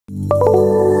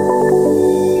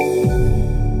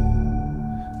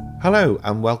Hello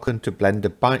and welcome to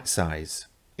Blender Bite Size.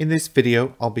 In this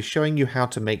video I'll be showing you how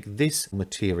to make this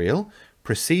material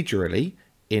procedurally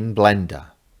in Blender.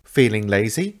 Feeling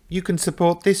lazy? You can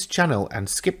support this channel and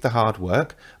skip the hard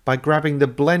work by grabbing the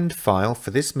blend file for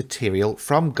this material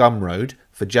from Gumroad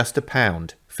for just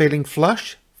 £1. Feeling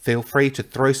flush? Feel free to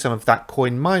throw some of that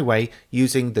coin my way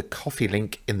using the coffee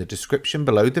link in the description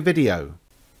below the video.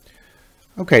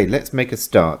 Okay, let's make a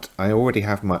start. I already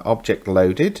have my object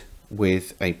loaded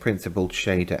with a principled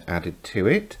shader added to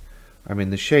it. I'm in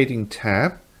the shading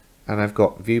tab and I've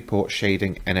got viewport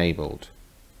shading enabled.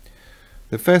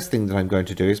 The first thing that I'm going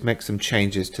to do is make some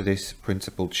changes to this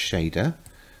principled shader.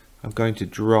 I'm going to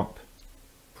drop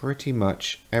pretty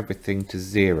much everything to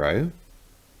 0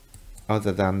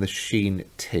 other than the sheen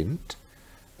tint,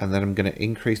 and then I'm going to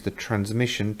increase the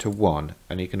transmission to 1,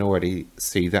 and you can already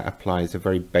see that applies a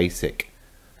very basic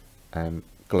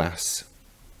glass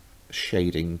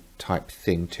shading type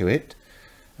thing to it.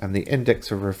 And the index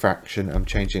of refraction I'm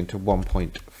changing to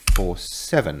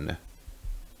 1.47.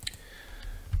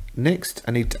 Next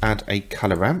I need to add a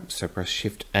color ramp, so press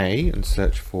Shift A and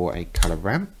search for a color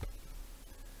ramp.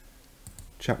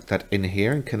 Chuck that in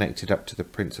here and connect it up to the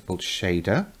principled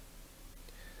shader.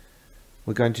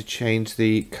 We're going to change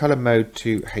the color mode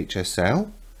to HSL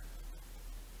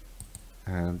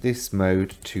and this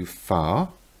mode to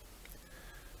far.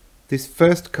 This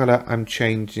first color I'm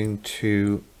changing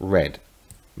to red,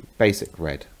 basic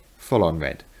red, full on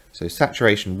red. So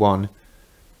saturation 1,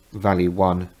 value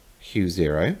 1, hue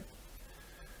 0.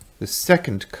 The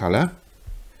second color,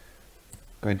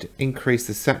 I'm going to increase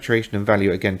the saturation and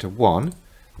value again to 1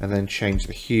 and then change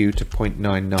the hue to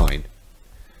 0.99.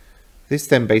 This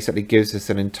then basically gives us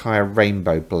an entire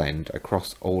rainbow blend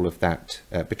across all of that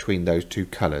between those two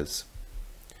colors.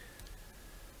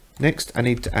 Next I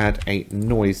need to add a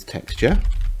noise texture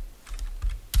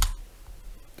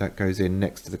that goes in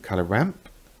next to the color ramp,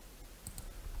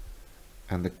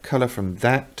 and the color from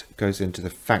that goes into the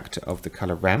factor of the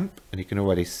color ramp, and you can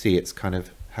already see it's kind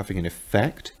of having an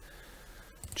effect.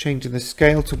 Changing the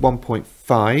scale to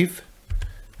 1.5,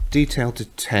 detail to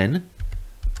 10,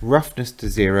 roughness to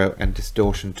 0 and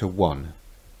distortion to 1.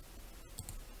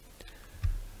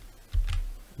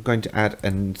 I'm going to add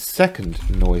a second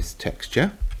noise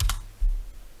texture.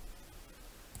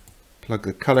 Plug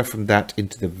the color from that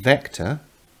into the vector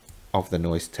of the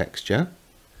noise texture.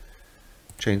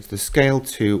 Change the scale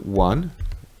to 1,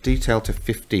 detail to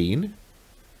 15,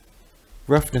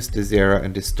 roughness to 0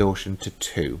 and distortion to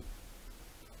 2.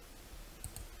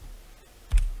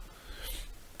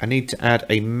 I need to add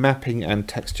a mapping and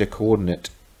texture coordinate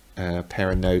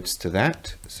pair of nodes to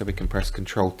that, so we can press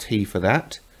Ctrl T for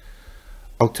that.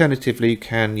 Alternatively, you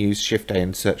can use Shift A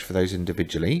and search for those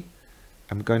individually.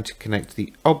 I'm going to connect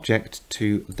the object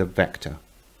to the vector.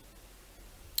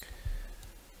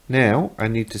 Now I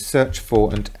need to search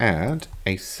for and add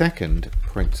a second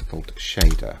principled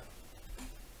shader.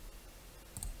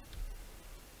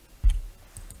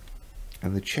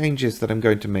 And the changes that I'm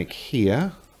going to make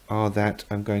here are that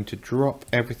I'm going to drop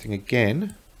everything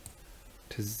again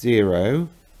to 0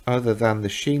 other than the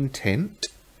sheen tint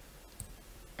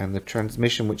and the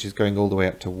transmission, which is going all the way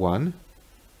up to 1.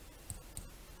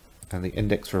 And the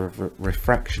index of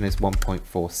refraction is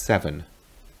 1.47.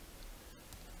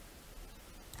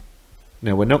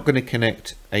 Now we're not going to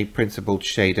connect a principled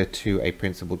shader to a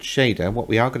principled shader. What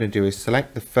we are going to do is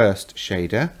select the first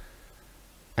shader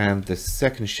and the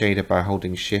second shader by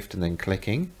holding Shift and then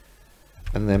clicking,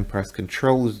 and then press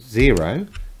Ctrl 0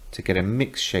 to get a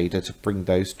mix shader to bring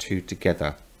those two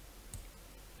together.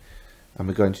 And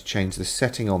we're going to change the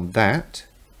setting on that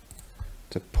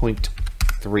to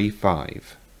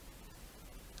 0.35.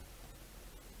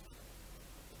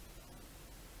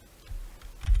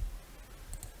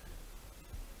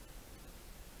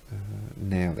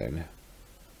 Now then,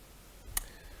 I'm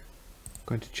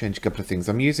going to change a couple of things.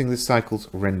 I'm using the Cycles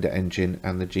render engine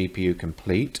and the GPU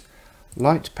complete.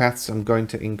 Light paths I'm going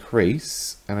to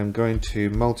increase, and I'm going to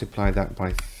multiply that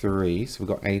by 3, so we've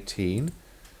got 18.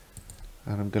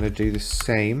 And I'm going to do the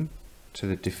same to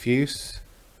the diffuse,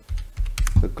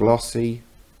 the glossy,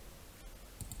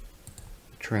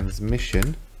 the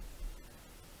transmission,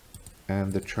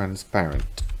 and the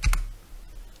transparent.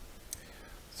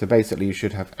 So basically you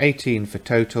should have 18 for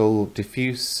total.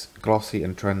 Diffuse, glossy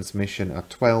and transmission are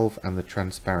 12 and the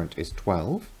transparent is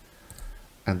 12.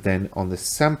 And then on the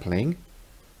sampling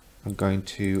I'm going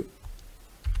to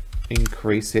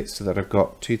increase it so that I've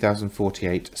got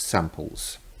 2048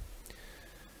 samples.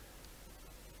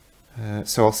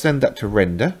 So I'll send that to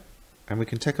render and we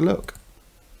can take a look.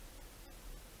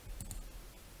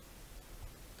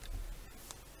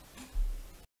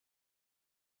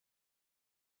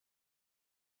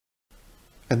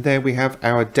 And there we have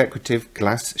our decorative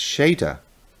glass shader.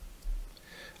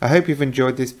 I hope you've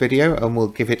enjoyed this video and will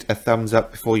give it a thumbs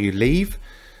up before you leave.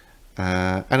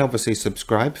 And obviously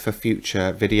subscribe for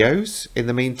future videos. In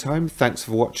the meantime, thanks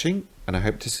for watching and I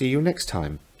hope to see you next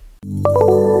time.